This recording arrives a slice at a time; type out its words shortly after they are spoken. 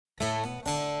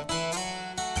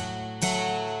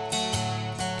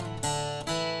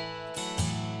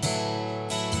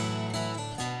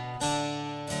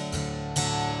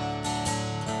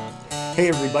Hey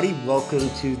everybody, welcome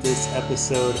to this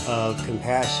episode of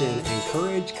Compassion and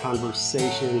Courage,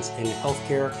 Conversations in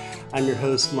Healthcare. I'm your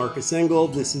host, Marcus and Dru.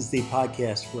 This is the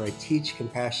podcast where I teach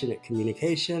compassionate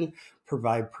communication,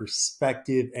 provide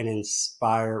perspective, and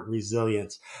inspire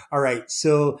resilience. All right,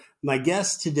 so my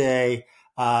guest today,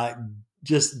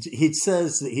 he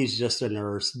says that he's just a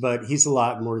nurse, but he's a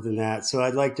lot more than that. So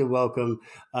I'd like to welcome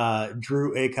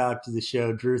Dru Aycock to the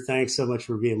show. Dru, thanks so much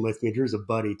for being with me. Dru's a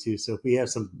buddy too, so if we have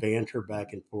some banter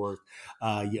back and forth,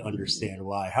 you understand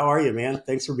why. How are you, man?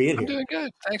 Thanks for being here. I'm doing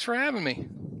good. Thanks for having me.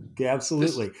 Yeah,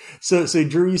 absolutely. So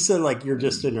Dru, you said like you're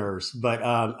just a nurse, but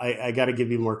I got to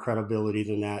give you more credibility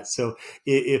than that. So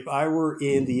if I were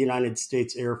in the United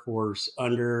States Air Force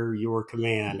under your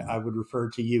command, I would refer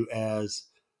to you as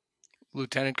Lt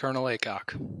Col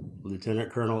Aycock.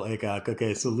 Lt Col Aycock.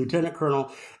 Okay, so Lt Col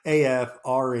AF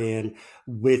RN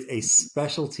with a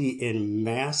specialty in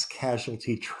mass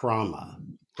casualty trauma,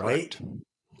 right? Correct.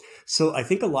 So I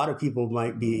think a lot of people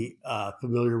might be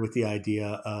familiar with the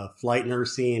idea of flight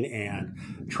nursing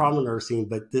and trauma nursing,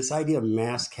 but this idea of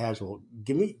mass casual,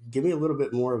 give me a little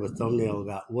bit more of a thumbnail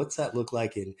about what's that look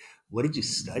like and what did you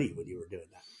study when you were doing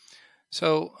that?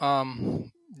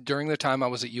 So during the time I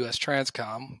was at US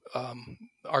Transcom,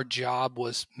 our job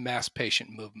was mass patient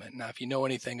movement. Now, if you know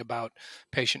anything about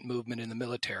patient movement in the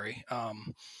military,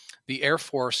 the Air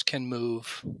Force can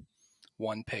move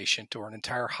one patient or an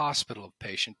entire hospital of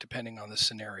patient, depending on the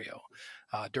scenario.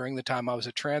 During the time I was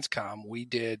at Transcom, we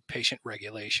did patient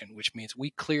regulation, which means we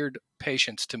cleared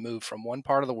patients to move from one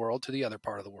part of the world to the other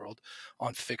part of the world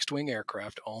on fixed-wing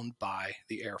aircraft owned by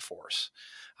the Air Force.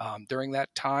 During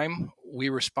that time, we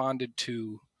responded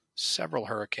to several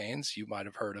hurricanes. You might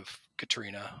have heard of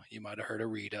Katrina. You might have heard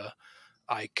of Rita,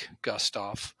 Ike,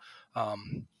 Gustav.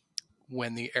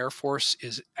 When the Air Force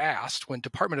is asked, when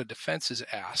Department of Defense is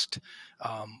asked,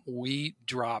 we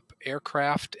drop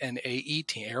aircraft and AE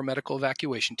team, air medical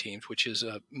evacuation teams, which is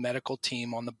a medical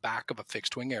team on the back of a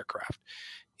fixed-wing aircraft,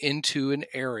 into an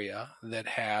area that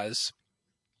has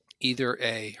either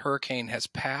a hurricane has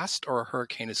passed or a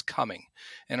hurricane is coming.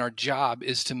 And our job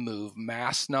is to move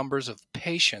mass numbers of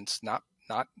patients, not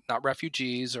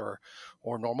refugees or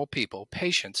normal people,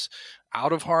 patients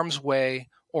out of harm's way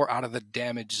or out of the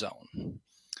damage zone.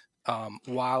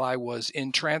 While I was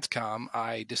in Transcom,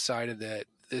 I decided that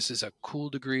this is a cool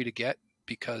degree to get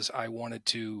because I wanted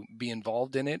to be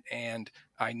involved in it, and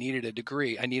I needed a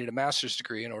degree. I needed a master's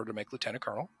degree in order to make lieutenant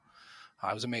colonel.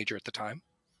 I was a major at the time.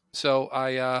 So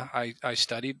I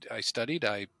studied.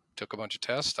 I took a bunch of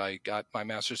tests. I got my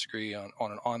master's degree on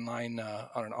an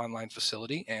online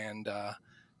facility, and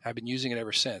I've been using it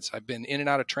ever since. I've been in and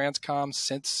out of Transcom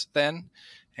since then,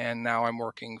 and now I'm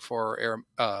working for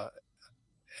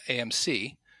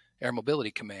AMC, Air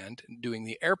Mobility Command, doing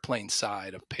the airplane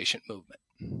side of patient movement.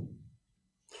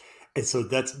 And so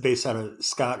that's based out of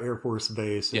Scott Air Force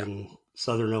Base in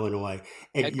Southern Illinois.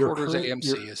 And headquarters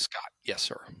AMC is Scott. Yes,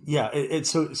 sir. Yeah. And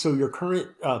so your current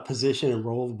position and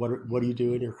role, what do you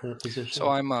do in your current position? So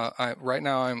right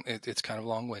now it's kind of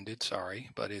long-winded, sorry,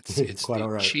 but it's the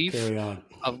right. Chief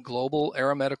of Global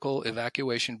Aeromedical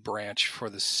Evacuation Branch for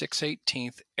the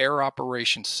 618th Air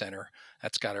Operations Center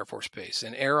at Scott Air Force Base.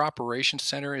 An Air Operations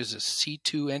Center is a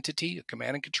C2 entity, a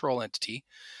command and control entity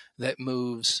that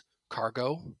moves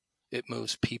cargo, it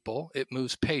moves people, it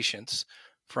moves patients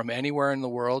from anywhere in the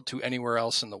world to anywhere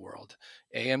else in the world.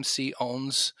 AMC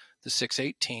owns the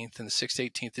 618th, and the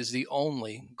 618th is the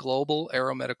only global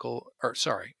Air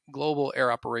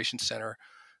Operations Center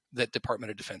that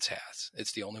Department of Defense has.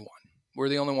 It's the only one. We're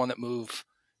the only one that move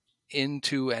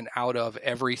into and out of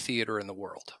every theater in the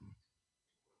world.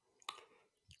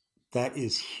 That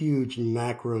is huge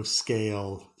macro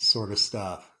scale sort of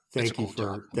stuff. Thank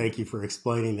you for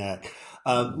explaining that.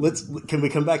 Can we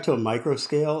come back to a micro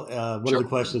scale? One of the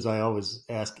questions I always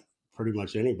ask pretty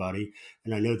much anybody,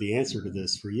 and I know the answer to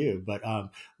this for you, but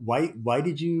why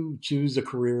did you choose a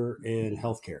career in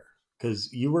healthcare? Because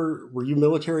were you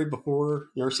military before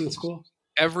nursing school?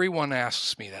 Everyone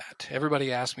asks me that.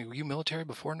 Everybody asks me, were you military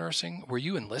before nursing? Were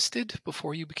you enlisted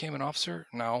before you became an officer?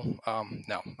 No,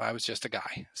 I was just a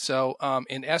guy. So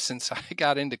in essence, I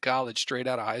got into college straight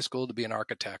out of high school to be an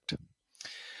architect.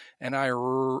 And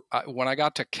when I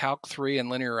got to Calc 3 and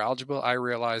linear algebra, I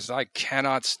realized I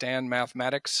cannot stand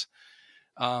mathematics.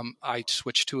 I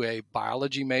switched to a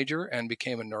biology major and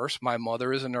became a nurse. My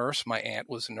mother is a nurse. My aunt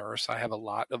was a nurse. I have a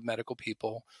lot of medical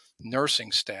people,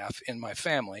 nursing staff in my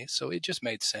family. So it just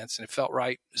made sense and it felt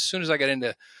right. As soon as I got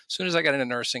into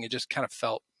nursing, it just kind of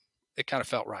felt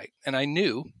right. And I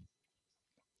knew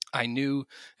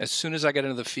as soon as I got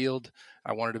into the field,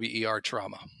 I wanted to be ER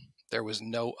trauma. There was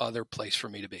no other place for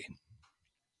me to be.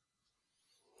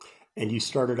 And you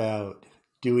started out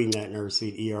doing that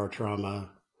nursing ER trauma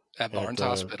at at Barnes the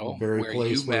Hospital, very where you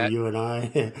place where met. you and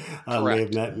I may have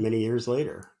Correct. met many years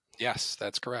later. Yes,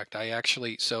 that's correct.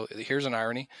 So here's an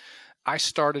irony. I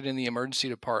started in the emergency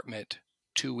department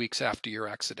 2 weeks after your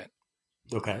accident.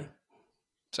 Okay.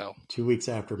 So 2 weeks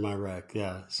after my wreck.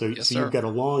 Yeah. So, yes, so you've sir. got a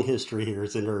long history here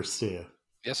as a nurse too.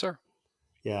 Yes, sir.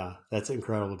 Yeah, that's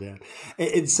incredible, Dan.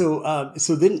 And so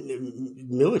then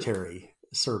military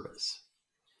service.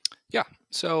 Yeah.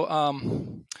 So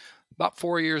about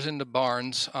 4 years into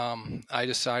Barnes, I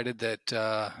decided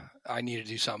that I needed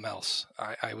to do something else.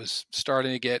 I was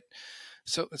starting to get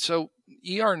so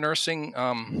ER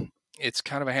nursing. It's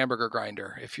kind of a hamburger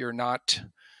grinder. If you're not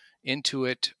into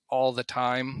it all the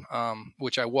time,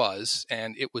 which I was,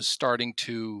 and it was starting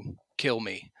to kill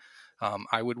me.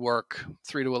 I would work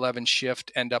 3 to 11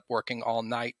 shift, end up working all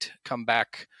night, come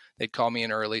back. They'd call me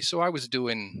in early. So I was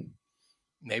doing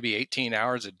maybe 18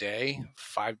 hours a day,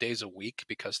 5 days a week,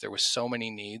 because there were so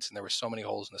many needs and there were so many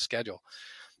holes in the schedule.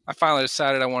 I finally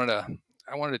decided I wanted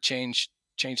to change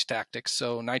tactics.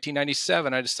 So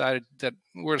 1997, I decided that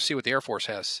we're going to see what the Air Force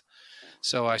has.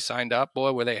 So I signed up.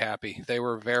 Boy, were they happy. They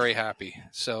were very happy.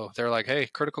 So they're like, hey,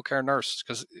 critical care nurse,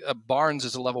 because Barnes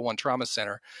is a level 1 trauma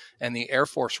center, and the Air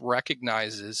Force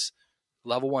recognizes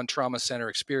level 1 trauma center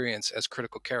experience as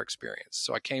critical care experience.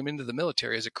 So I came into the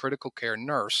military as a critical care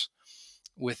nurse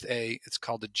with it's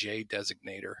called a J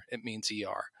designator. It means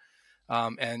ER.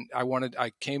 And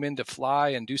I came in to fly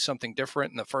and do something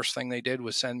different. And the first thing they did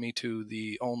was send me to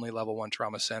the only level 1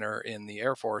 trauma center in the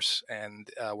Air Force and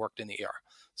worked in the ER.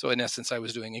 So in essence, I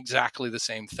was doing exactly the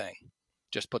same thing,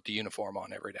 just put the uniform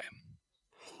on every day.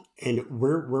 And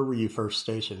where were you first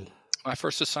stationed? My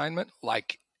first assignment,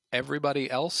 like everybody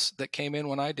else that came in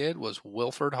when I did, was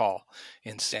Wilford Hall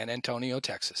in San Antonio,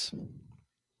 Texas.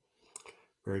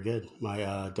 Very good.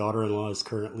 My daughter-in-law is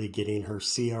currently getting her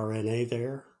CRNA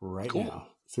there right Cool. now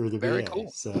through the Very VA.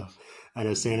 cool. So I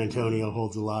know San Antonio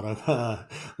holds a lot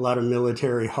of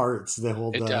military hearts that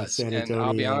hold It does. San And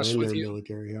I'll be Antonio honest in with their you,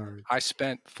 military hearts. I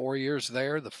spent 4 years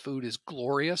there. The food is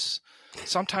glorious.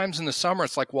 Sometimes in the summer,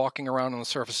 it's like walking around on the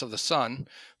surface of the sun,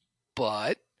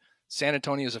 but San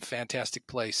Antonio is a fantastic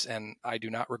place, and I do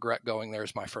not regret going there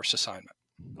as my first assignment.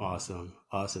 Awesome.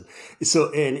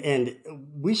 So, and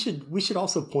we should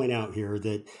also point out here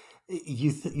that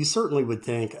you certainly would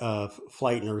think of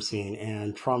flight nursing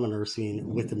and trauma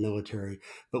nursing with the military,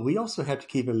 but we also have to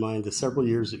keep in mind the several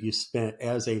years that you spent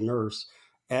as a nurse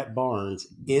at Barnes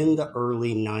in the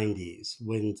early 90s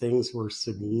when things were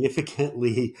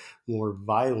significantly more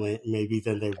violent maybe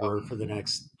than they were for the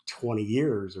next 20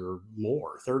 years or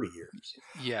more, 30 years.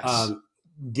 Yes.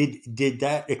 Did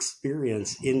that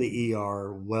experience in the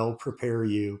ER well prepare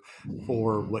you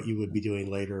for what you would be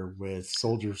doing later with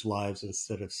soldiers' lives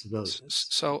instead of civilians?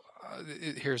 So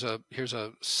here's a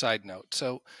side note.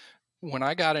 So when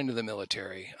I got into the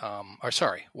military,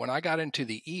 when I got into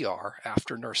the ER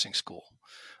after nursing school,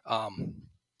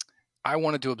 I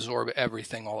wanted to absorb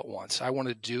everything all at once. I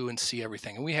wanted to do and see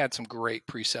everything. And we had some great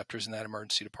preceptors in that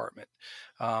emergency department.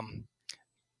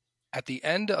 At the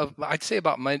end of, I'd say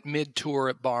about my mid-tour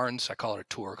at Barnes, I call it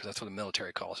a tour because that's what the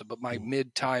military calls it, but my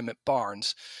mid-time at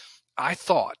Barnes, I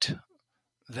thought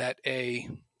that a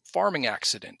farming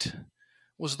accident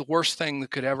was the worst thing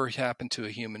that could ever happen to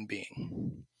a human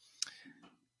being.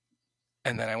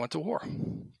 And then I went to war,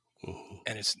 and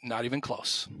it's not even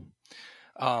close.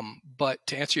 But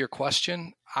to answer your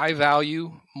question, I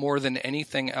value more than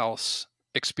anything else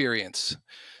experience.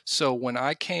 So when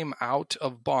I came out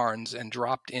of Barnes and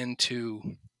dropped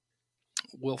into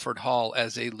Wilford Hall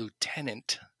as a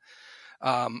lieutenant,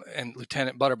 and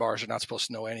Lieutenant Butterbars are not supposed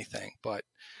to know anything, but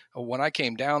when I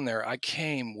came down there, I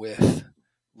came with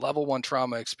level 1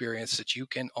 trauma experience that you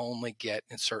can only get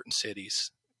in certain cities,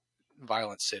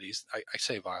 violent cities. I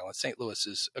say violent. St. Louis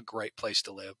is a great place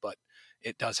to live, but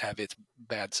it does have its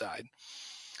bad side.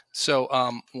 So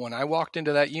when I walked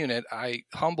into that unit, I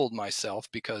humbled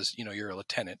myself because, you're a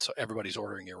lieutenant, so everybody's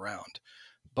ordering you around.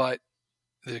 But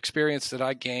the experience that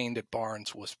I gained at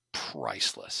Barnes was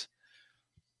priceless.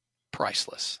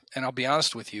 And I'll be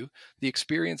honest with you, the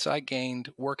experience I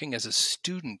gained working as a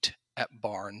student at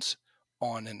Barnes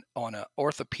on an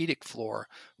orthopedic floor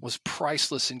was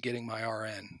priceless in getting my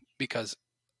RN, because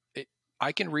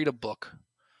I can read a book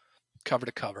cover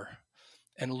to cover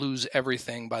and lose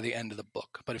everything by the end of the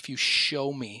book. But if you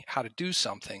show me how to do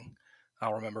something,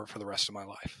 I'll remember it for the rest of my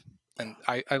life. And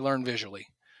I learn visually.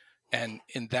 And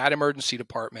in that emergency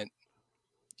department,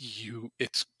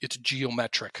 it's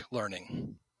geometric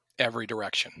learning every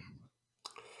direction.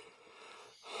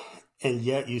 And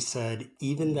yet you said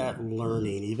even that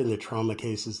learning, even the trauma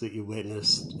cases that you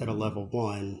witnessed at a level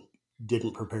 1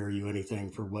 didn't prepare you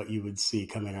anything for what you would see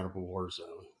coming out of a war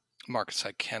zone. Marcus,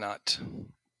 I cannot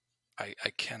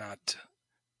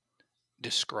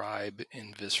describe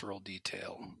in visceral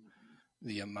detail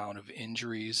the amount of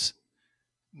injuries,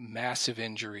 massive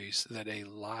injuries that a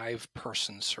live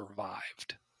person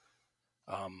survived.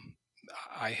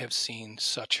 I have seen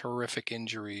such horrific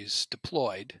injuries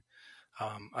deployed.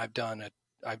 I've done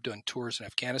tours in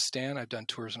Afghanistan. I've done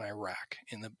tours in Iraq.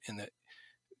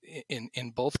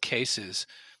 In both cases,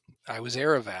 I was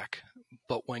air evac.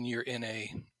 But when you're in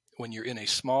a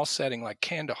small setting like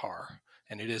Kandahar,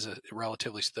 and it is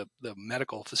the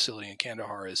medical facility in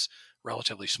Kandahar is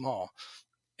relatively small,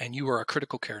 and you are a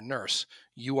critical care nurse,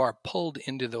 you are pulled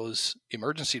into those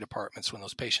emergency departments when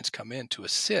those patients come in to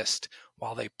assist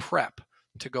while they prep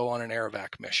to go on an air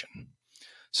evac mission.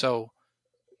 So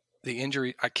the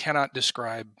injury, I cannot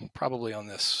describe probably on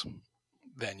this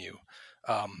venue,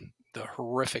 the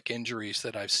horrific injuries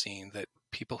that I've seen that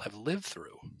people have lived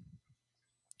through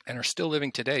and are still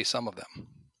living today, some of them.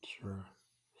 Sure.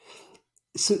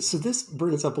 So this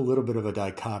brings up a little bit of a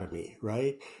dichotomy,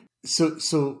 right?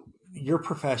 So your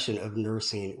profession of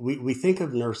nursing, we think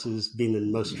of nurses being the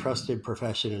most trusted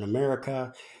profession in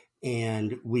America,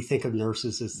 and we think of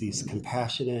nurses as these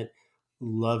compassionate,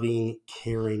 loving,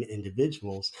 caring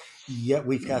individuals. Yet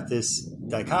we've got this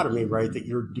dichotomy, right, that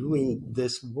you're doing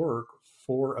this work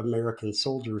for American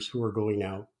soldiers who are going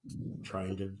out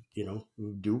trying to,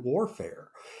 do warfare.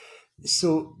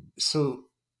 So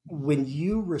when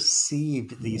you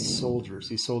received these soldiers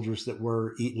that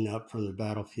were eaten up from the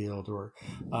battlefield or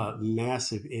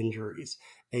massive injuries,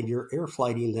 and you're air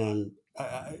flighting them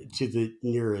to the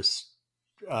nearest,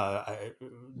 I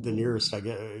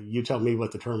guess, you tell me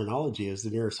what the terminology is,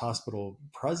 the nearest hospital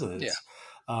presence,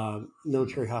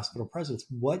 military hospital presence.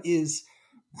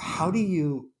 How do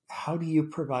you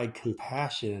provide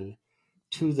compassion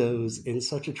to those in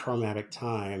such a traumatic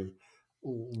time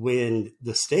when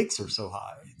the stakes are so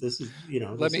high? This is,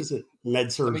 this isn't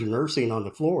med surg nursing on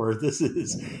the floor. This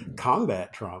is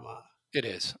combat trauma. It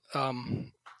is. Let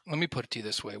me put it to you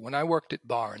this way. When I worked at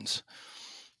Barnes,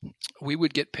 we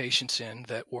would get patients in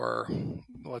that were,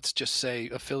 let's just say,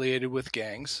 affiliated with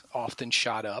gangs, often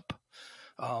shot up.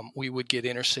 We would get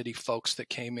inner city folks that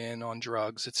came in on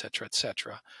drugs, et cetera, et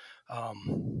cetera.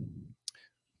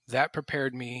 That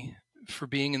prepared me for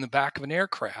being in the back of an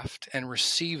aircraft and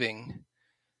receiving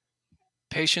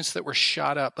patients that were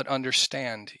shot up, but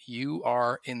understand you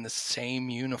are in the same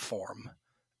uniform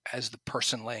as the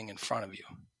person laying in front of you.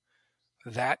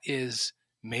 That is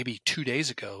maybe 2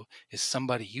 days ago is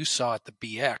somebody you saw at the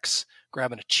BX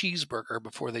grabbing a cheeseburger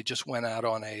before they just went out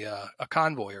on a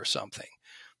convoy or something.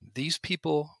 These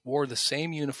people wore the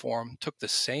same uniform, took the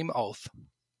same oath.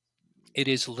 It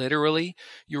is literally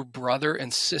your brother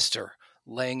and sister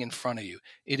laying in front of you.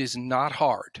 It is not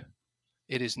hard.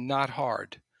 It is not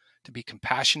hard to be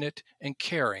compassionate and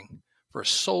caring for a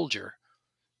soldier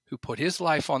who put his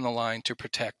life on the line to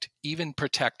protect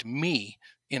me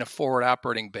in a forward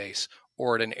operating base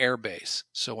or at an air base.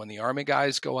 So when the Army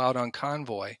guys go out on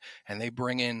convoy and they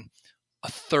bring in a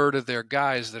third of their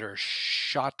guys that are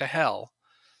shot to hell,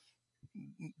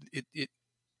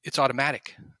 it's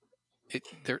automatic.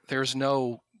 There's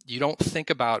no, you don't think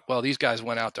about, well, these guys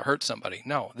went out to hurt somebody.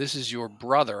 No, this is your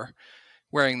brother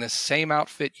wearing the same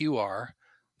outfit you are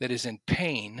that is in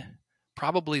pain,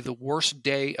 probably the worst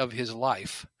day of his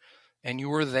life. And you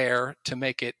were there to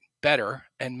make it better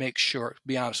and make sure,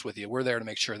 be honest with you, we're there to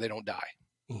make sure they don't die.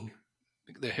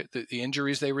 Mm-hmm. The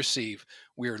injuries they receive,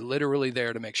 we're literally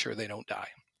there to make sure they don't die.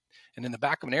 And in the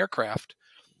back of an aircraft,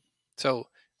 so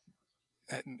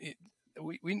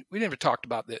we never talked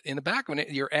about that. In the back of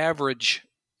your average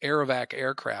air-evac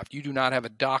aircraft, you do not have a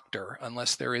doctor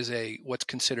unless there is what's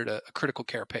considered a critical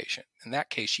care patient. In that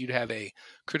case, you'd have a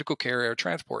critical care air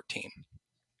transport team.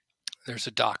 There's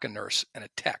a doc, a nurse, and a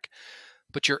tech.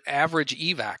 But your average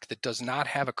evac that does not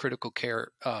have a critical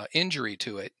care injury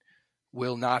to it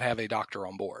will not have a doctor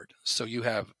on board. So you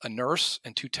have a nurse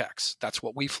and 2 techs. That's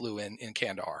what we flew in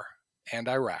Kandahar and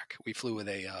Iraq. We flew with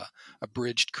a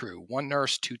bridged crew, 1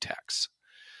 nurse, 2 techs.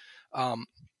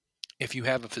 If you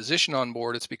have a physician on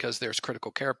board, it's because there's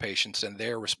critical care patients and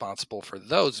they're responsible for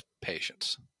those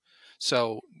patients.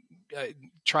 So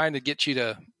trying to get you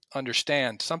to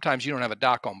understand, sometimes you don't have a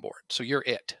doc on board, so you're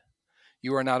it.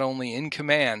 You are not only in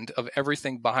command of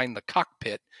everything behind the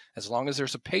cockpit, as long as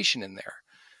there's a patient in there,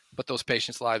 but those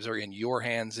patients' lives are in your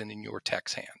hands and in your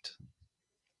tech's hand.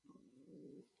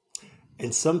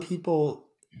 And some people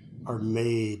are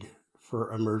made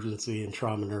for emergency and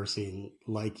trauma nursing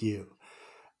like you.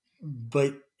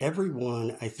 But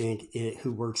everyone, I think,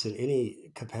 who works in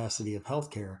any capacity of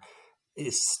healthcare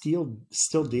is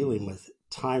still dealing with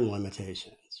time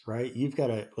limitations, right? You've got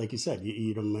to, like you said,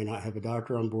 you may not have a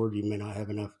doctor on board, you may not have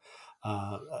enough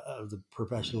of the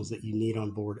professionals that you need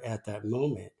on board at that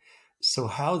moment. So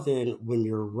how then, when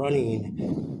you're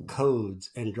running codes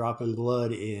and dropping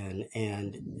blood in,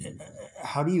 and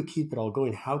how do you keep it all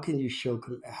going? How can you show?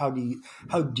 How do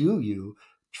you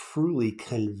truly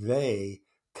convey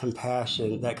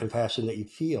compassion, that compassion that you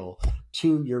feel,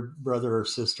 to your brother or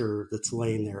sister that's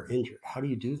laying there injured? How do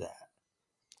you do that?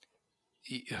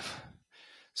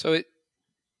 So it.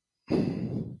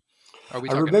 Are we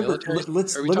I talking remember. military?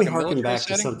 Are we Let me talking harken military back to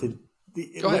setting? something.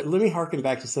 Go ahead. Let me harken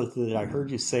back to something that I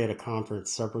heard you say at a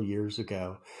conference several years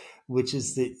ago, which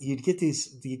is that you get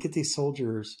these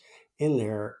soldiers in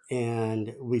there,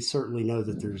 and we certainly know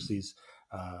that there's these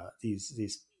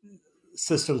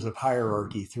systems of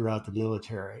hierarchy throughout the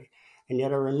military. And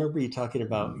yet I remember you talking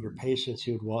about your patients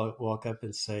who would walk up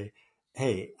and say,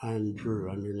 "Hey, I'm Drew,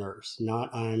 I'm your nurse,"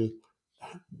 not "I'm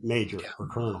major Yeah. or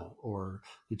colonel or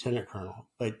lieutenant colonel,"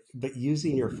 but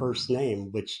using your first name,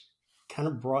 which kind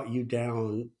of brought you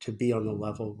down to be on the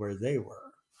level where they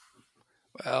were.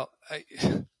 Well,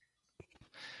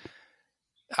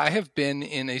 I have been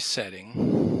in a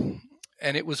setting,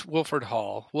 and it was Wilford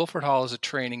Hall. Wilford Hall is a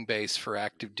training base for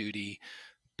active duty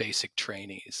basic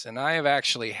trainees. And I have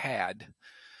actually had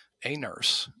a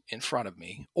nurse in front of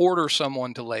me order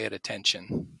someone to lay at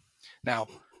attention. Now,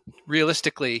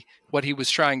 realistically, what he was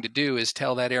trying to do is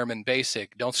tell that airman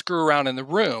basic, don't screw around in the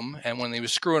room. And when he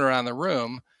was screwing around the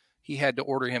room, he had to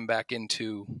order him back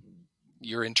into,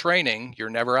 you're in training.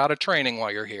 You're never out of training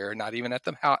while you're here, not even at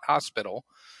the hospital.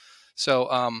 So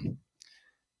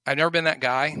I've never been that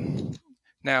guy.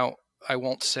 Now, I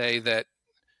won't say that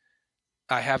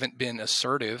I haven't been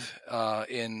assertive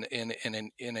in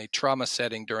a trauma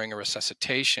setting during a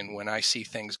resuscitation when I see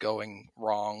things going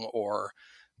wrong, or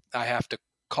I have to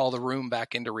call the room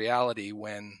back into reality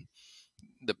when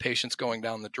the patient's going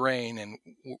down the drain, and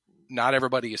not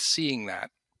everybody is seeing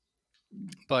that.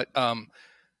 But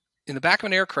in the back of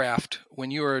an aircraft,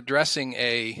 when you are addressing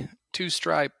a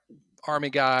two-stripe Army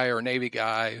guy or Navy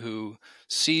guy who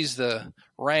sees the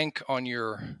rank on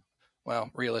your, well,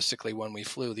 realistically, when we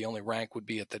flew, the only rank would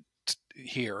be at the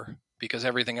here because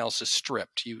everything else is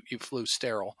stripped. You flew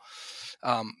sterile.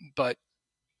 But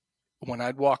when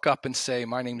I'd walk up and say,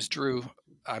 "My name's Drew,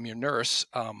 I'm your nurse.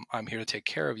 I'm here to take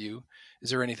care of you. Is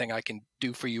there anything I can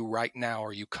do for you right now?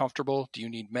 Are you comfortable? Do you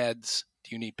need meds?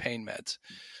 Do you need pain meds?"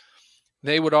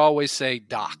 They would always say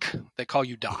doc. They call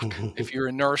you doc. If you're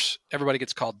a nurse, everybody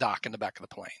gets called doc in the back of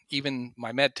the plane. Even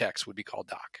my med techs would be called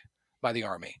doc by the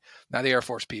Army. Now, the Air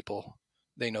Force people,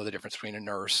 they know the difference between a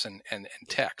nurse and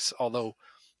techs. Although,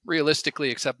 realistically,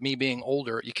 except me being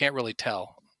older, you can't really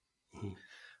tell.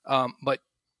 But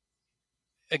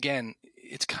again,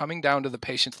 it's coming down to the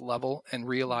patient's level and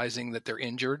realizing that they're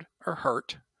injured or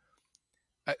hurt.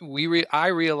 I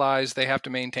realize they have to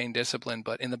maintain discipline,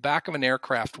 but in the back of an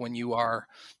aircraft, when you are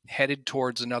headed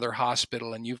towards another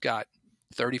hospital and you've got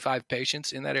 35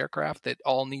 patients in that aircraft that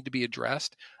all need to be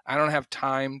addressed, I don't have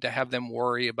time to have them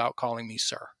worry about calling me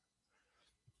sir.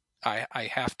 I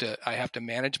have to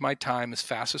manage my time as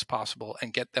fast as possible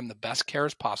and get them the best care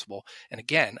as possible. And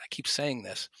again, I keep saying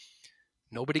this,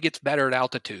 nobody gets better at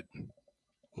altitude.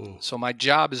 So my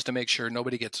job is to make sure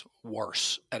nobody gets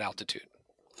worse at altitude.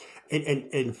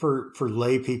 And for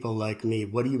lay people like me,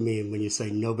 what do you mean when you say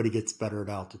nobody gets better at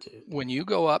altitude? When you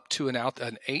go up to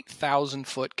an 8,000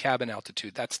 foot cabin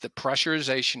altitude, that's the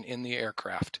pressurization in the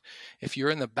aircraft. If you're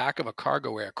in the back of a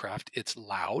cargo aircraft, it's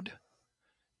loud,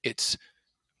 it's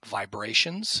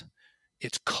vibrations,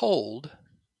 it's cold,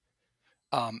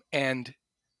 and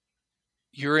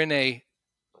you're in a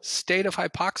state of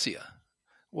hypoxia.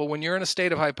 Well, when you're in a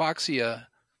state of hypoxia,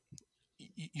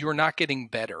 you're not getting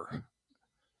better.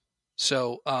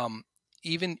 So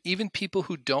even people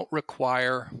who don't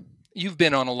require, you've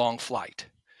been on a long flight.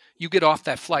 You get off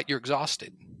that flight, you're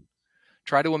exhausted.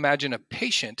 Try to imagine a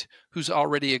patient who's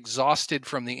already exhausted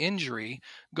from the injury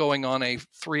going on a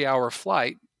 3-hour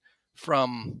flight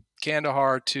from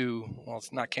Kandahar to, well,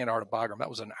 it's not Kandahar to Bagram. That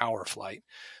was an hour flight.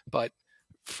 But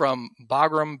from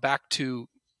Bagram back to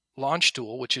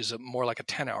Launchstool, which is more like a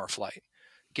 10-hour flight.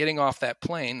 Getting off that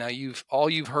plane, now all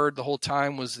you've heard the whole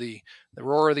time was the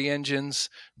roar of the engines,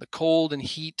 the cold and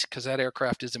heat, because that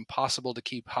aircraft is impossible to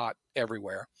keep hot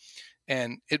everywhere.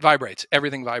 And it vibrates.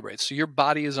 Everything vibrates. So your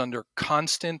body is under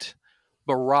constant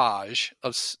barrage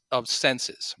of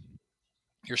senses.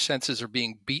 Your senses are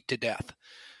being beat to death.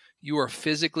 You are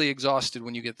physically exhausted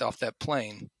when you get off that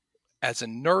plane. As a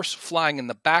nurse flying in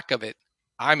the back of it,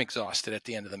 I'm exhausted at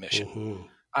the end of the mission. Mm-hmm.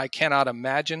 I cannot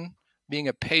imagine being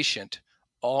a patient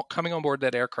all coming on board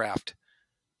that aircraft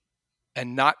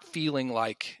and not feeling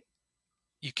like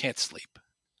you can't sleep.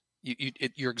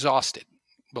 You're exhausted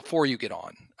before you get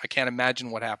on. I can't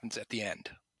imagine what happens at the end.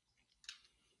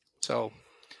 So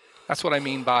that's what I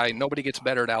mean by nobody gets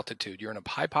better at altitude. You're in a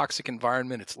hypoxic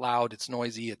environment. It's loud. It's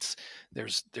noisy.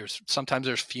 There's sometimes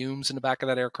there's fumes in the back of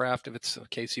that aircraft if it's a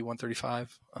KC-135.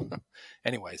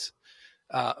 Anyways,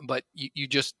 but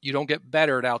you don't get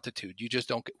better at altitude. You just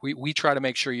don't. We try to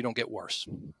make sure you don't get worse.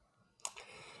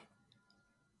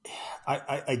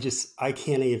 I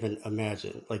can't even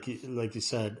imagine, like you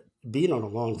said, being on a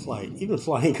long flight, even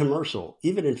flying commercial,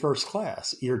 even in first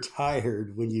class, you're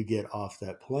tired when you get off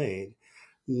that plane,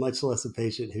 much less a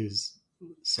patient who's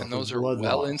and those are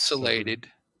well insulated,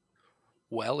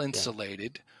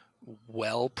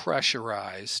 well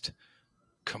pressurized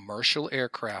commercial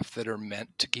aircraft that are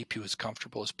meant to keep you as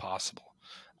comfortable as possible.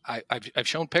 I've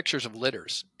shown pictures of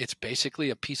litters. It's basically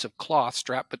a piece of cloth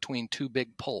strapped between two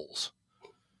big poles.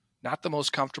 Not the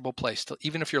most comfortable place to,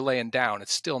 even if you're laying down,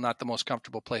 it's still not the most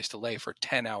comfortable place to lay for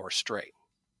 10 hours straight.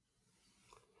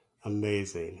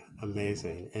 Amazing.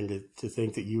 And to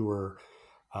think that you were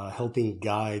helping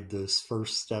guide those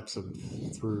first steps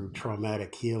through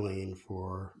traumatic healing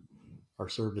for our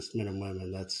servicemen and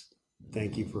women.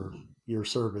 Thank you for your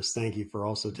service. Thank you for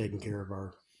also taking care of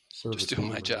our service. Just doing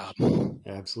my job.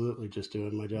 Absolutely, just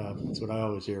doing my job. That's what I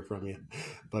always hear from you.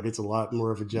 But it's a lot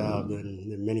more of a job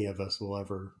than many of us will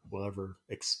ever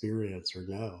experience or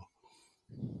know.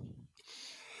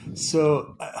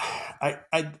 So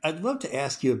I'd love to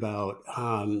ask you about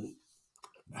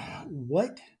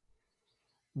what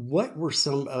were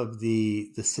some of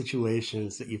the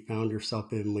situations that you found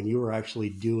yourself in when you were actually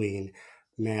doing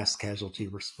mass casualty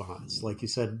response? Like you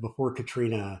said, before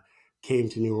Katrina came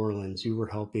to New Orleans, you were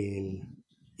helping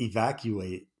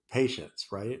evacuate patients,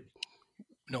 right?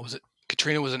 No,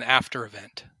 Katrina was an after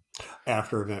event.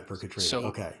 After event for Katrina. So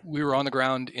okay. We were on the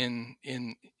ground in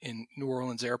New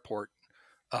Orleans airport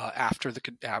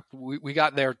we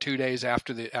got there 2 days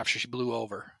after she blew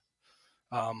over.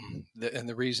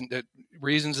 The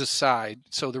reasons aside,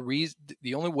 so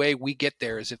the only way we get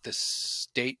there is if the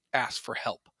state asks for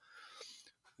help.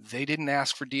 They didn't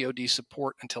ask for DoD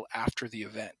support until after the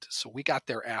event, so we got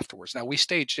there afterwards. Now we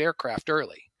staged aircraft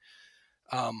early,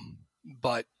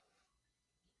 but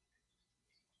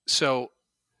so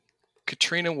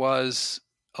Katrina was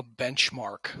a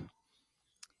benchmark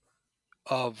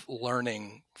of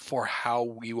learning for how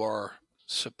we are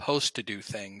supposed to do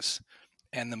things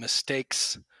and the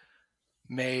mistakes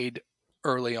made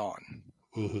early on.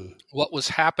 Mm-hmm. What was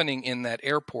happening in that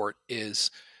airport is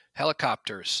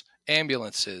helicopters,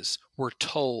 ambulances were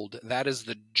told that is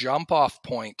the jump off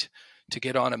point to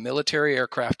get on a military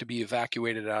aircraft to be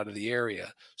evacuated out of the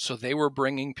area. So they were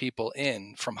bringing people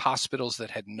in from hospitals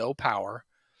that had no power.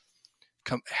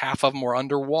 Half of them were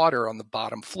underwater on the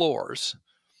bottom floors.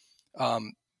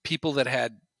 People that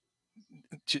had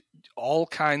all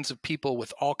kinds of people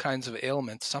with all kinds of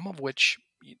ailments, some of which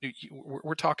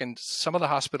we're talking, some of the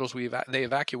hospitals they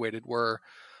evacuated were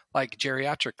like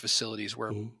geriatric facilities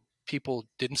where mm-hmm. people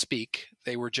didn't speak.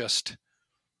 They were just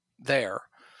there.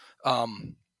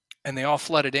 And they all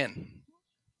flooded in.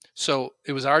 So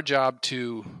it was our job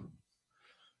to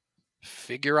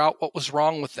figure out what was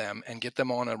wrong with them and get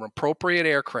them on an appropriate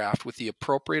aircraft with the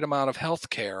appropriate amount of health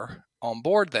care on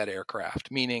board that aircraft,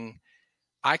 meaning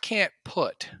I can't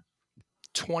put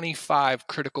 25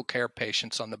 critical care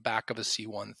patients on the back of a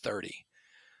C-130.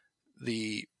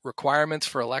 The requirements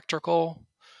for electrical,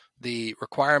 the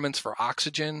requirements for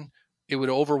oxygen, it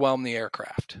would overwhelm the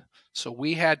aircraft. So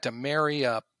we had to marry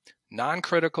up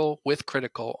non-critical with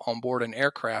critical on board an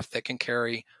aircraft that can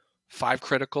carry 5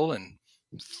 critical and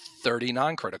 30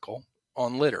 non-critical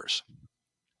on litters.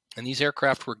 And these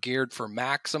aircraft were geared for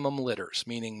maximum litters,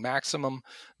 meaning maximum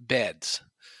beds.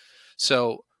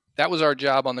 So that was our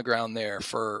job on the ground there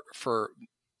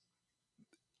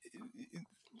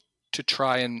to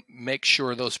try and make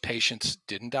sure those patients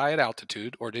didn't die at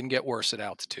altitude or didn't get worse at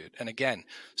altitude. And again,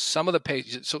 some of the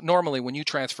patients, so normally when you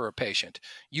transfer a patient,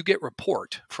 you get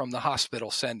report from the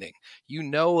hospital sending. You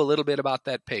know a little bit about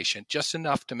that patient, just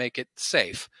enough to make it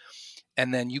safe.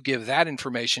 And then you give that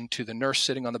information to the nurse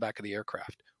sitting on the back of the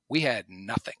aircraft. We had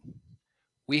nothing.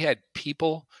 We had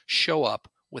people show up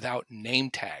without name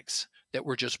tags that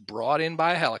were just brought in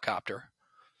by a helicopter,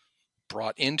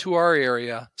 brought into our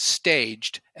area,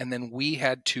 staged, and then we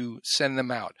had to send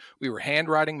them out. We were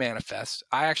handwriting manifests.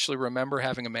 I actually remember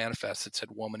having a manifest that said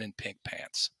woman in pink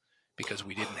pants because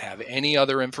we didn't have any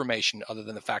other information other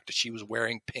than the fact that she was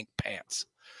wearing pink pants.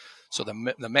 So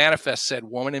the manifest said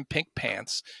woman in pink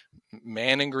pants,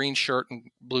 man in green shirt and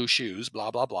blue shoes, blah,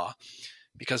 blah, blah.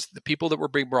 Because the people that were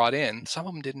being brought in, some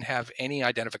of them didn't have any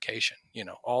identification.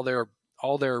 All their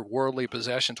worldly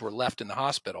possessions were left in the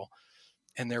hospital,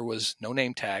 and there was no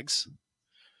name tags.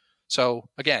 So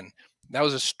again, that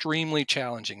was extremely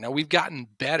challenging. Now we've gotten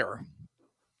better.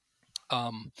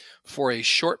 For a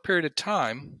short period of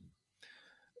time,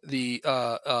 the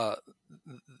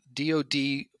DOD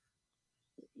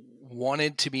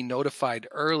wanted to be notified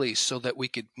early so that we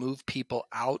could move people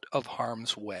out of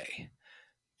harm's way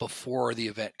before the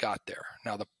event got there.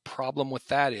 Now, the problem with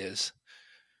that is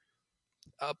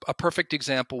a perfect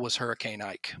example was Hurricane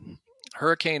Ike.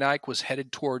 Hurricane Ike was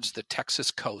headed towards the Texas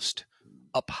coast,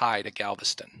 up high to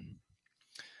Galveston.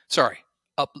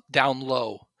 Up down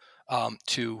low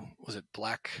to, was it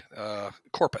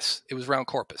Corpus? It was around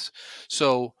Corpus.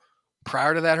 So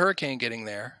prior to that hurricane getting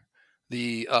there,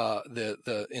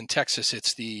 in Texas,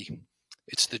 it's the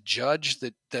judge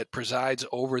that presides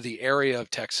over the area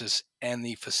of Texas and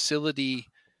the facility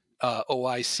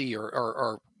OIC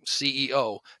or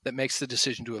CEO that makes the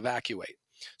decision to evacuate.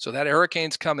 So that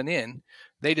hurricane's coming in.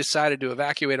 They decided to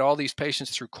evacuate all these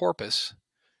patients through Corpus,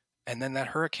 and then that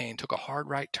hurricane took a hard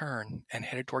right turn and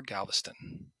headed toward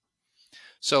Galveston.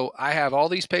 So I have all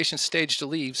these patients staged to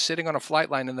leave, sitting on a flight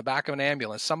line in the back of an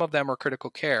ambulance. Some of them are critical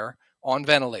care on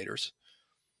ventilators.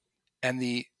 And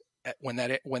when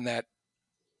that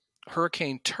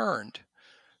hurricane turned,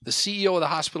 the CEO of the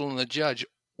hospital and the judge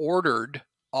ordered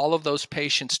all of those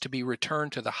patients to be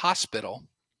returned to the hospital,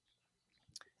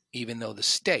 even though the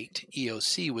state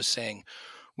EOC was saying,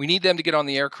 we need them to get on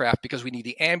the aircraft because we need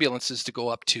the ambulances to go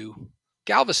up to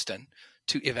Galveston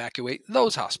to evacuate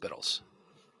those hospitals.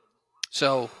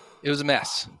 So it was a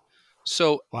mess.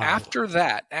 So wow.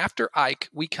 After Ike,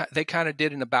 they kind of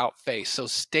did an about face. So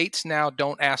states now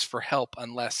don't ask for help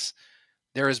unless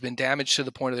there has been damage to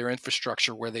the point of their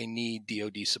infrastructure where they need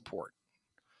DoD support.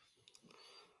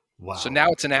 Wow. So now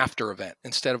it's an after event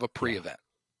instead of a pre-event.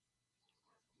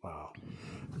 Wow.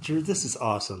 Drew, this is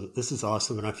awesome.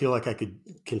 And I feel like I could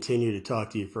continue to talk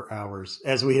to you for hours,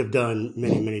 as we have done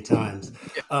many, many times.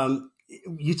 Yeah.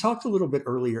 You talked a little bit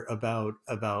earlier about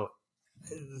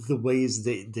the ways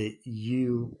that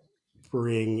you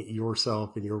bring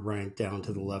yourself and your rank down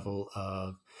to the level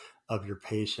of your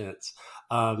patients.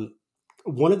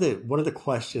 One of the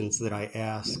questions that I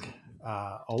ask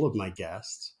all of my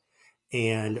guests,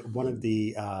 and one of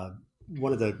the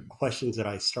questions that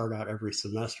I start out every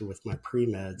semester with my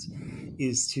pre-meds,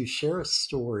 is to share a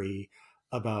story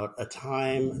about a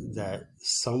time that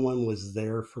someone was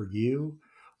there for you,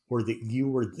 or that you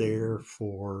were there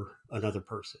for another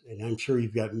person. And I'm sure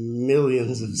you've got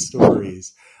millions of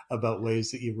stories about ways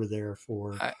that you were there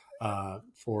for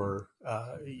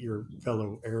your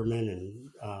fellow airmen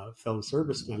and fellow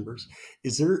service members.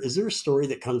 Is there a story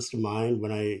that comes to mind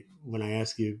when I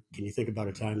ask you, can you think about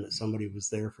a time that somebody was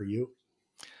there for you?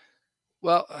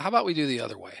 Well, how about we do the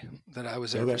other way, that I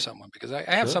was there for someone? Because I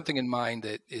have something in mind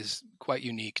that is quite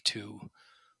unique to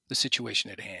the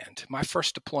situation at hand. My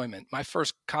first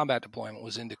combat deployment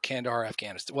was into Kandahar,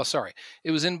 Afghanistan. Well, sorry,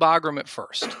 it was in Bagram at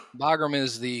first. Bagram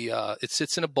is it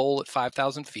sits in a bowl at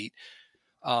 5,000 feet.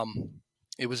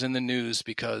 It was in the news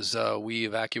because we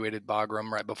evacuated Bagram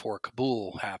right before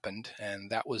Kabul happened, and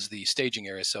that was the staging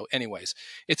area. So anyways,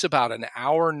 it's about an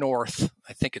hour north,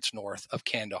 I think it's north of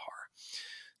Kandahar.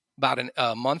 About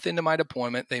a month into my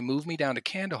deployment, they moved me down to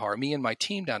Kandahar, me and my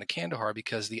team down to Kandahar,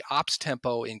 because the ops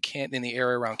tempo in the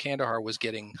area around Kandahar was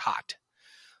getting hot.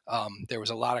 There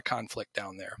was a lot of conflict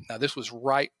down there. Now, this was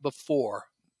right before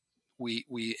we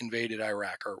invaded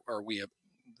Iraq, or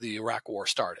the Iraq War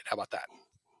started. How about that?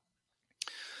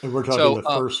 And we're talking the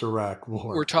first Iraq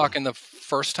War. We're talking the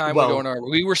first time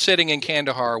we were sitting in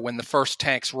Kandahar when the first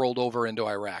tanks rolled over into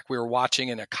Iraq. We were watching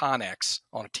in a Connex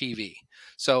on a TV.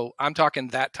 So I'm talking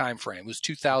that time frame. It was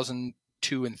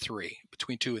 2002 and 3,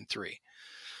 between 2 and 3.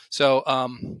 So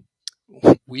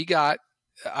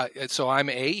so I'm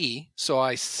AE. So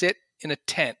I sit in a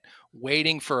tent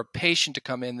waiting for a patient to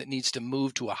come in that needs to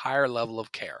move to a higher level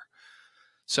of care.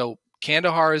 So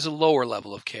Kandahar is a lower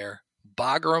level of care.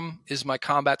 Bagram is my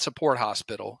combat support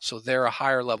hospital, so they're a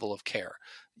higher level of care.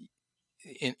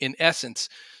 In essence,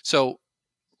 so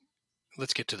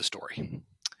let's get to the story.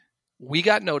 We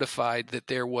got notified that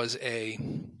there was a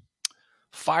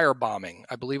firebombing.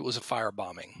 I believe it was a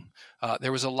firebombing.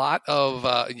 There was a lot of,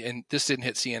 and this didn't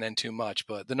hit CNN too much,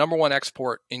 but the number one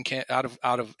export out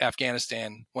of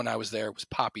Afghanistan when I was there was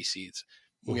poppy seeds.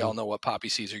 We all know what poppy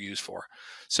seeds are used for.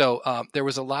 So there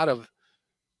was a lot of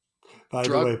By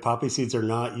the way, poppy seeds are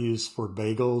not used for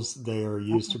bagels. They are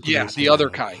used to produce the other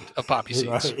kind of poppy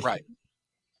seeds. Right.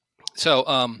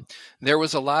 So there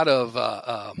was a lot of,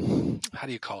 how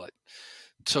do you call it?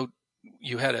 So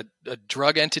you had a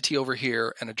drug entity over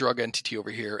here and a drug entity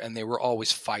over here, and they were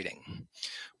always fighting.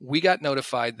 We got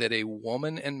notified that a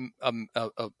woman and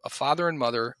a father and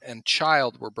mother and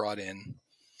child were brought in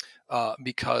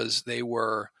because they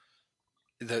were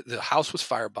the house was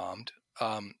firebombed.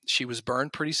 She was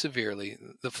burned pretty severely.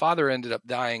 The father ended up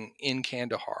dying in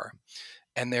Kandahar,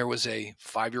 and there was a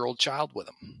 5-year-old child with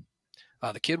him.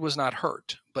 The kid was not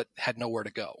hurt, but had nowhere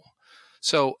to go.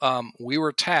 So we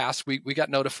were tasked. We got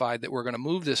notified that we're going to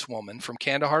move this woman from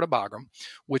Kandahar to Bagram,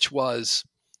 which was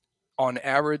on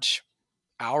average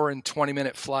hour and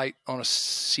 20-minute flight on a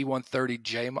C-130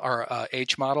 J or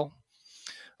H model.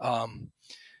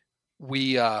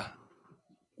 We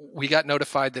got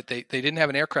notified that they didn't have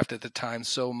an aircraft at the time,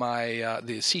 so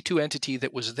the C2 entity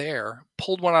that was there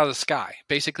pulled one out of the sky.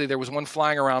 Basically, there was one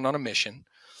flying around on a mission,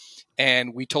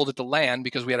 and we told it to land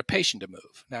because we had a patient to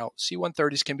move. Now,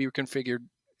 C-130s can be configured.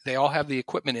 They all have the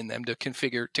equipment in them to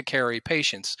configure to carry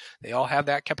patients. They all have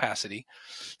that capacity,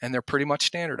 and they're pretty much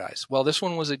standardized. Well, this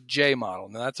one was a J model.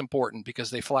 Now, that's important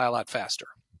because they fly a lot faster.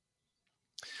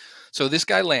 So this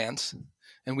guy lands,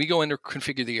 and we go in to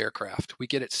configure the aircraft. We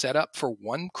get it set up for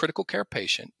one critical care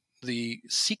patient. The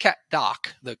CCAT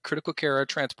doc, the critical care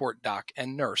transport doc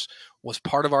and nurse, was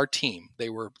part of our team. They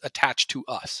were attached to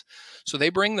us. So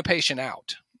they bring the patient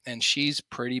out, and she's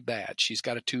pretty bad. She's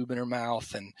got a tube in her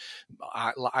mouth and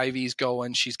IVs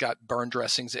going. She's got burn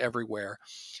dressings everywhere.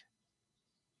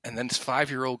 And then this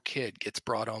 5-year-old kid gets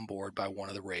brought on board by one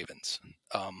of the Ravens.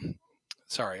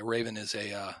 A Raven is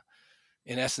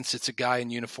in essence, it's a guy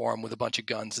in uniform with a bunch of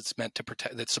guns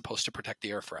that's supposed to protect the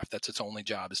aircraft. That's its only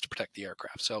job, is to protect the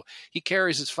aircraft. So he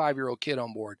carries his 5-year-old kid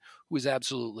on board who is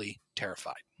absolutely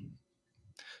terrified.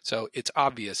 So it's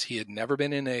obvious he had never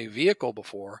been in a vehicle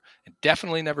before, and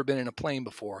definitely never been in a plane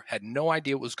before, had no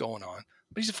idea what was going on,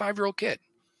 but he's a 5-year-old kid.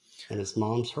 And his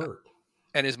mom's hurt.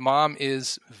 And his mom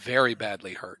is very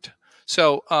badly hurt.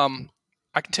 So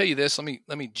I can tell you this.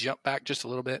 Let me jump back just a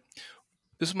little bit.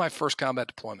 This is my first combat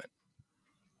deployment.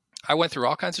 I went through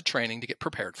all kinds of training to get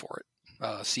prepared for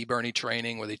it. Sea Bernie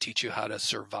training, where they teach you how to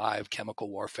survive chemical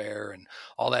warfare and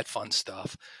all that fun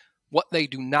stuff. What they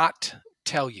do not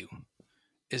tell you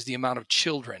is the amount of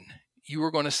children you are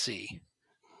going to see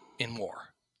in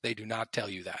war. They do not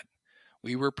tell you that.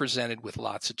 We were presented with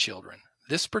lots of children.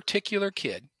 This particular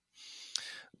kid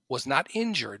was not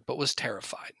injured, but was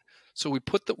terrified. So we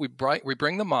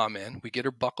bring the mom in, we get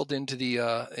her buckled into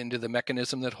the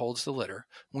mechanism that holds the litter,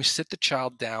 and we sit the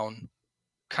child down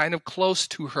kind of close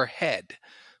to her head,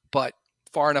 but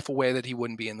far enough away that he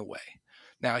wouldn't be in the way.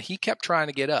 Now, he kept trying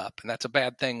to get up, and that's a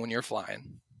bad thing when you're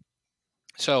flying.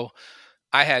 So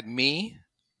I had me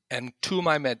and 2 of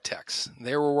my med techs.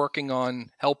 They were working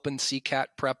on helping CCAT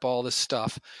prep all this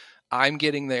stuff. I'm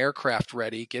getting the aircraft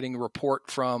ready, getting a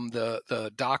report from the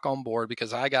doc on board,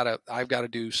 because I've got to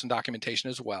do some documentation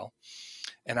as well.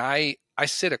 And I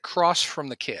sit across from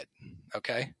the kid.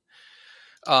 Okay.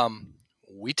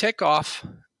 We take off,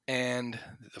 and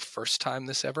the first time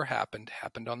this ever happened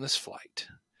on this flight.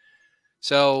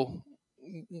 So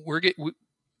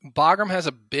Bagram has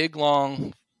a big,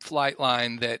 long flight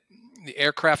line that the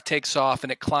aircraft takes off,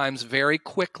 and it climbs very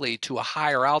quickly to a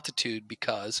higher altitude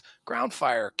because ground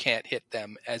fire can't hit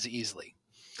them as easily.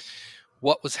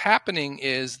 What was happening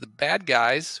is the bad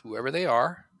guys, whoever they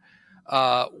are,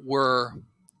 were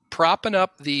propping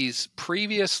up these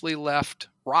previously left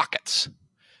rockets,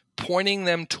 pointing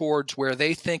them towards where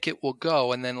they think it will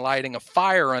go, and then lighting a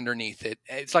fire underneath it.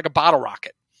 It's like a bottle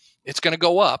rocket. It's going to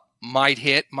go up, might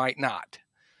hit, might not.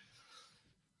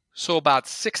 So about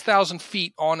 6,000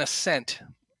 feet on ascent,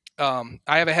 I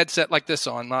have a headset like this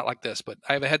on, not like this, but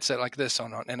I have a headset like this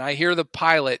on, and I hear the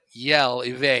pilot yell,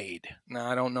 "Evade."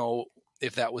 Now, I don't know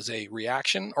if that was a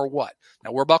reaction or what.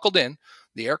 Now, we're buckled in.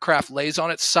 The aircraft lays on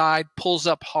its side, pulls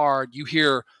up hard. You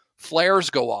hear flares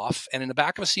go off, and in the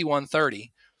back of a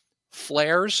C-130,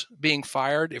 flares being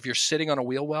fired, if you're sitting on a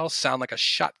wheel well, sound like a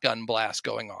shotgun blast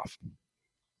going off.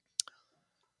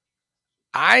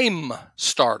 I'm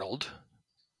startled.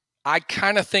 I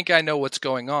kind of think I know what's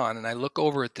going on, and I look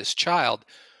over at this child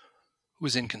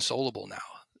who's inconsolable now,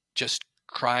 just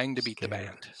crying to beat the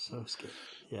band. So scared.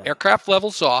 Yeah. Aircraft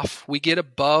levels off. We get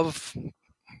to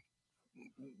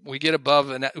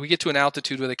an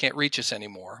altitude where they can't reach us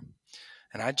anymore.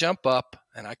 And I jump up,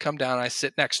 and I come down, and I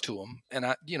sit next to him, and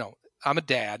I'm a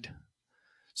dad,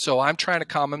 so I'm trying to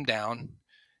calm him down.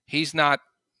 He's not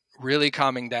really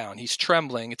calming down. He's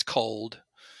trembling. It's cold.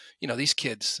 These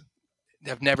kids,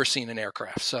 have never seen an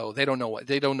aircraft, so they don't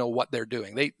know what they're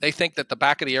doing. They think that the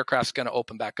back of the aircraft is going to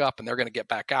open back up and they're going to get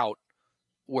back out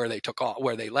where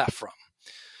they left from.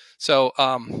 So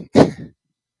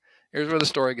here's where the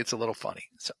story gets a little funny.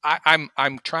 So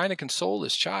I'm trying to console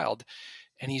this child,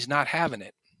 and he's not having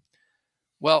it.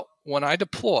 Well, when I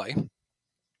deploy,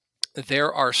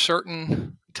 there are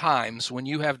certain times when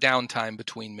you have downtime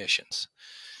between missions.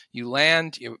 You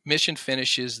land, your mission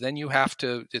finishes, then you have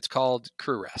to, it's called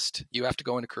crew rest. You have to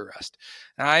go into crew rest.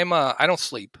 And I don't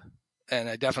sleep, and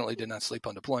I definitely did not sleep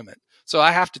on deployment. So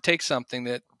I have to take something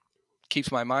that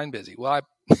keeps my mind busy. Well,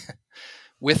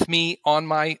 with me in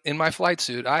my flight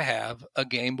suit, I have a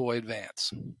Game Boy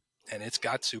Advance, and it's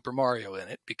got Super Mario in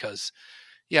it because,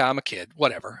 yeah, I'm a kid,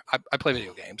 whatever. I play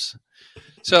video games.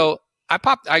 So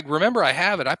I remember I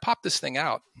have it. I pop this thing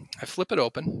out. I flip it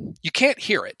open. You can't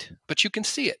hear it, but you can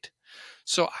see it.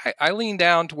 So I lean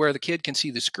down to where the kid can see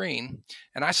the screen,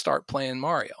 and I start playing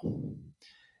Mario.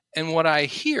 And what I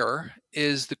hear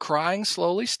is the crying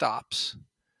slowly stops.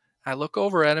 I look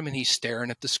over at him, and he's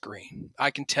staring at the screen.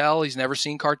 I can tell he's never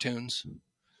seen cartoons.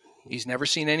 He's never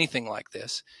seen anything like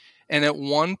this. And at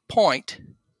one point,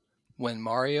 when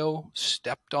Mario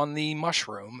stepped on the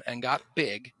mushroom and got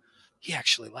big, he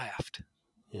actually laughed.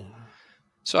 Yeah.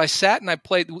 So I sat and I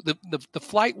played. The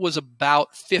flight was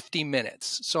about 50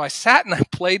 minutes. So I sat and I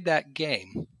played that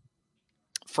game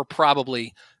for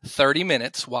probably 30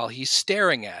 minutes while he's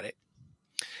staring at it.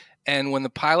 And when the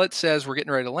pilot says we're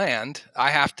getting ready to land,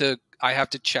 I have to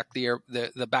check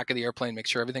the back of the airplane, make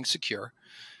sure everything's secure.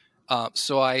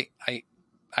 So I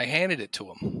handed it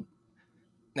to him.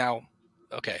 Now,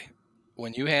 okay,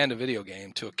 when you hand a video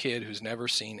game to a kid who's never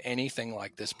seen anything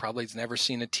like this, probably has never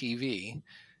seen a TV,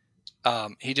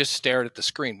 he just stared at the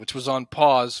screen, which was on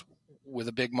pause with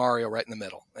a big Mario right in the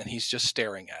middle, and he's just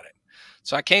staring at it.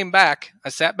 So I came back, I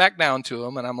sat back down to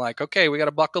him, and I'm like, okay, we got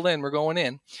to buckle in. We're going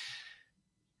in.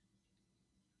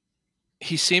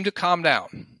 He seemed to calm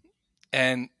down,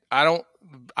 and I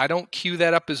don't cue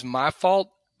that up as my fault.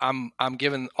 I'm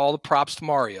giving all the props to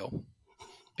Mario,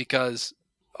 because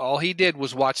all he did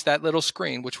was watch that little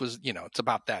screen, which was, it's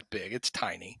about that big. It's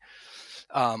tiny.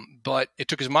 But it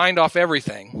took his mind off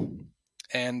everything.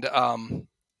 And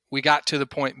we got to the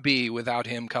point B without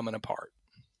him coming apart.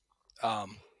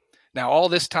 Now, all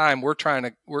this time, we're trying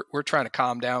to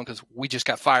calm down because we just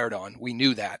got fired on. We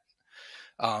knew that.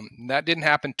 That didn't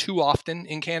happen too often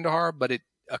in Kandahar, but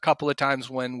a couple of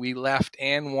times when we left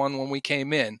and one when we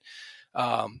came in,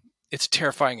 it's a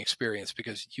terrifying experience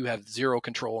because you have zero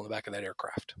control in the back of that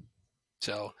aircraft.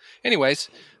 So anyways,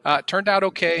 turned out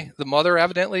okay. The mother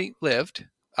evidently lived.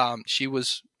 She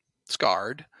was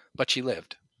scarred, but she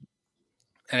lived.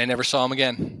 And I never saw him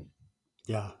again.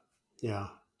 Yeah. Yeah.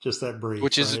 Just that brief.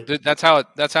 Which is, right? that's how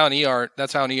an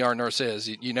ER nurse is.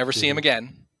 You never see him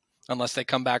again unless they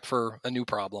come back for a new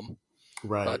problem.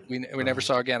 Right. But we never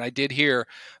saw again. I did hear,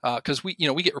 cause we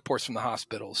get reports from the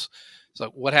hospitals. So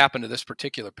what happened to this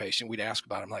particular patient? We'd ask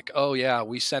about him, like, oh yeah,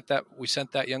 we sent that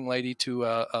young lady to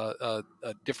a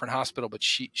different hospital, but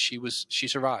she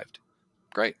survived.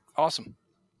 Great. Awesome.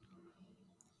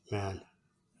 Man.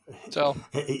 So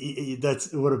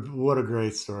that's what a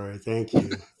great story. Thank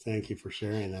you. Thank you for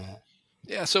sharing that.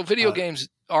 Yeah. So video games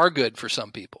are good for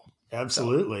some people.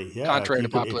 Absolutely. So, yeah. Contrary to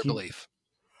popular belief.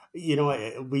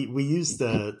 We use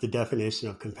the definition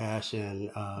of compassion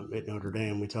at Notre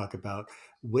Dame. We talk about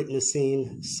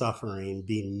witnessing suffering,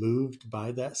 being moved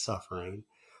by that suffering,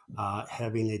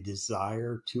 having a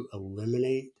desire to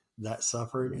eliminate that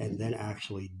suffering, and then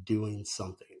actually doing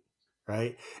something,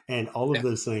 right? And all of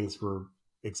those things were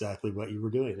exactly what you were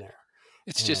doing there.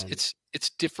 It's just it's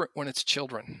different when it's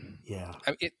children. Yeah.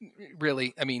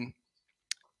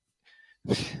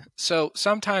 So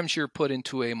sometimes you're put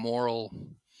into a moral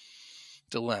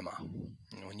dilemma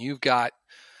when you've got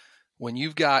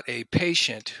a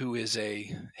patient who is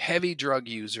a heavy drug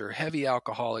user, heavy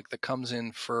alcoholic that comes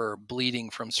in for bleeding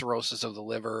from cirrhosis of the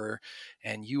liver,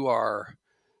 and you're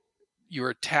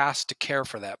tasked to care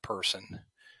for that person.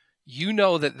 You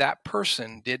know that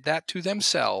person did that to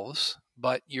themselves,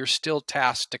 but you're still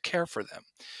tasked to care for them.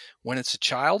 When it's a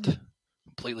child,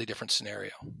 completely different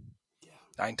scenario.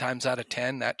 9 times out of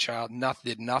 10, that child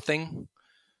did nothing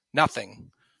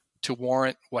to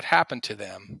warrant what happened to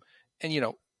them. And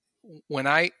when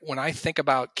I think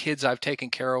about kids I've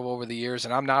taken care of over the years,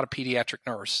 and I'm not a pediatric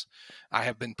nurse, I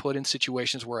have been put in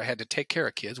situations where I had to take care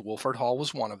of kids. Wolford Hall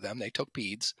was one of them. They took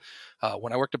peds.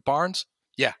 When I worked at Barnes,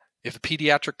 if a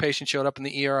pediatric patient showed up in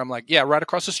the ER, I'm like, right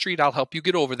across the street, I'll help you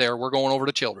get over there. We're going over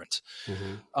to children's.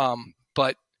 Mm-hmm.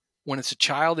 But when it's a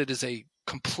child, it is a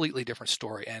completely different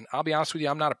story. And I'll be honest with you,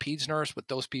 I'm not a peds nurse, but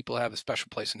those people have a special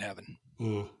place in heaven.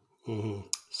 Mm-hmm.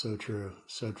 So true.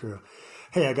 So true.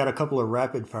 Hey, I got a couple of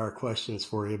rapid fire questions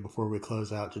for you before we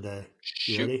close out today.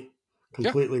 You Shoot. ready? Yeah.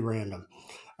 Completely random.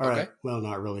 All right. Okay. Well,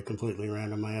 not really completely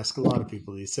random. I ask a lot of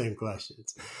people these same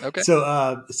questions. Okay.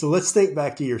 So let's think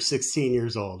back to you're 16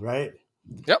 years old, right?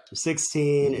 Yep. You're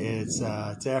 16. It's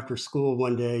after school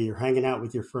one day. You're hanging out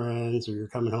with your friends, or you're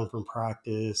coming home from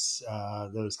practice.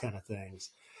 Those kind of things.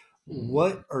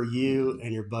 What are you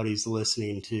and your buddies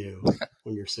listening to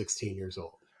when you're 16 years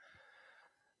old?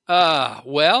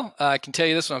 Well, I can tell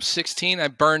you this: when I'm 16, I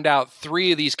burned out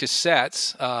 3 of these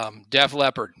cassettes. Def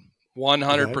Leppard,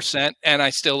 100%, and I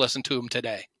still listen to them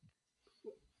today.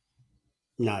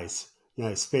 Nice.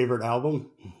 Favorite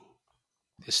album?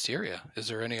 Hysteria. Is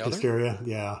there any other? Hysteria.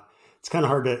 Yeah, it's kind of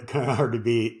hard to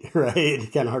beat,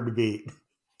 right? Kind of hard to beat.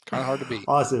 Kind of hard to beat.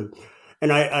 Awesome.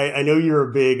 And I know you're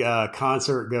a big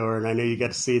concert goer, and I know you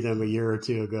got to see them a year or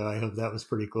two ago. I hope that was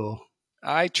pretty cool.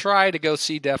 I try to go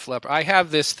see Def Leppard. I have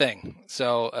this thing.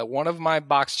 So one of my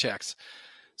box checks.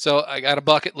 So I got a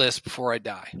bucket list before I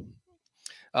die.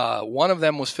 One of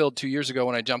them was filled 2 years ago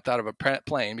when I jumped out of a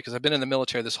plane, because I've been in the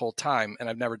military this whole time and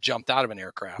I've never jumped out of an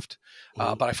aircraft.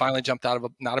 But I finally jumped out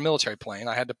of not a military plane.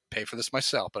 I had to pay for this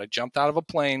myself, but I jumped out of a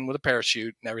plane with a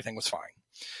parachute and everything was fine.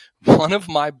 One of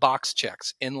my box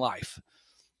checks in life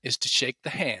is to shake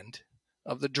the hand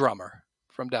of the drummer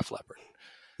from Def Leppard.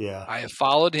 Yeah. I have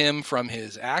followed him from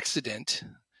his accident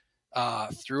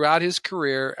throughout his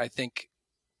career. I think,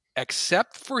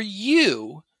 except for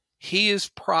you, he is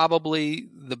probably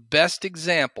the best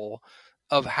example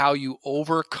of how you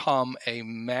overcome a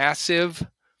massive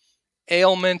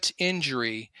ailment,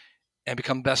 injury, and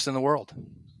become best in the world.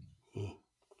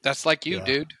 That's like you,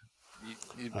 dude.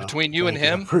 Between you and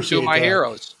him, 2 of my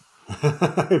heroes.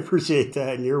 I appreciate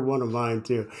that, and you're one of mine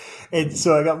too. And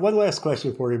so I got one last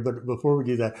question for you, but before we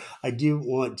do that, I do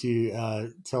want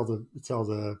to tell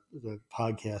the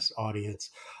podcast audience.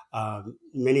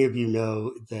 Many of you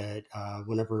know that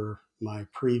whenever my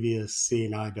previous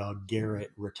CNI dog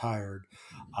Garrett retired,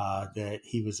 that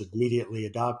he was immediately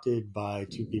adopted by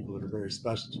 2 people that are very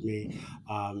special to me.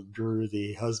 Dru,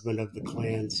 the husband of the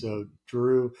clan. So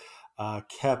Dru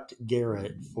kept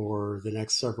Garrett for the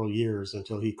next several years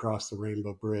until he crossed the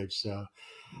Rainbow Bridge. So,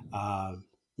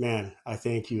 man, I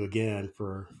thank you again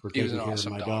for taking care of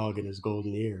my dog in his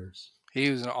golden years. He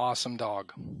was an awesome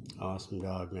dog. Awesome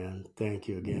dog, man. Thank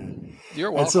you again. You're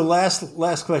welcome. And so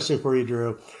last question for you,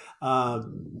 Dru.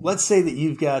 Let's say that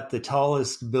you've got the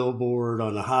tallest billboard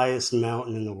on the highest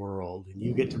mountain in the world, and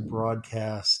you get to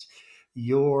broadcast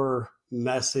your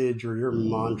message or your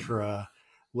mantra,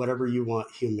 whatever you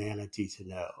want humanity to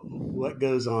know. What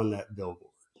goes on that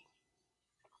billboard?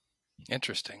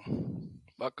 Interesting.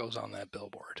 What goes on that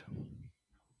billboard?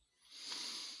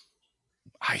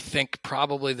 I think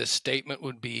probably the statement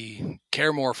would be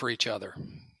care more for each other,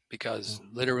 because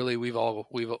literally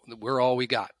we're all we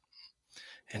got.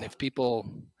 And if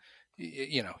people,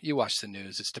 you watch the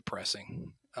news, it's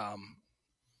depressing.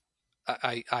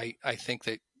 I think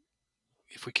that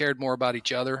if we cared more about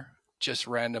each other, just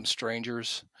random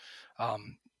strangers,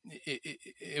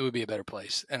 it would be a better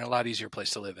place and a lot easier place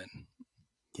to live in.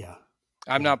 Yeah.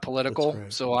 I'm not political,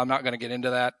 so I'm not going to get into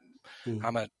that.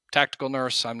 I'm a tactical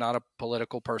nurse. I'm not a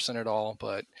political person at all,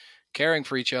 but caring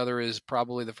for each other is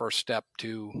probably the first step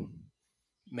to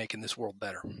making this world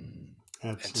better.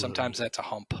 Absolutely. And sometimes that's a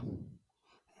hump.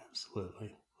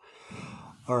 Absolutely.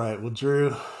 All right. Well,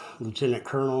 Dru, Lieutenant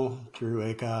Colonel Dru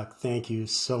Aycock, thank you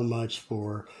so much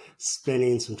for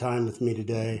spending some time with me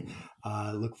today.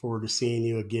 I look forward to seeing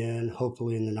you again,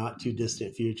 hopefully in the not too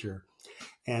distant future.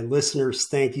 And listeners,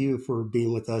 thank you for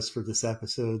being with us for this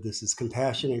episode. This is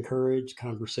Compassion and Courage,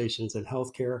 Conversations in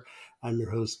Healthcare. I'm your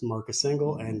host, Marcus and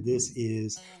Dru, and this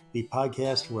is the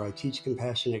podcast where I teach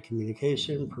compassionate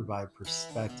communication, provide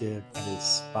perspective, and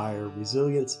inspire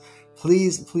resilience.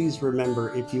 Please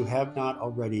remember, if you have not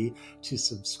already, to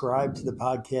subscribe to the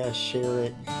podcast, share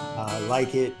it,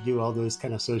 like it, do all those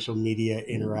kind of social media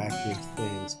interactive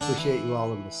things. Appreciate you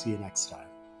all, and we'll see you next time.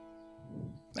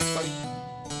 Thanks, buddy.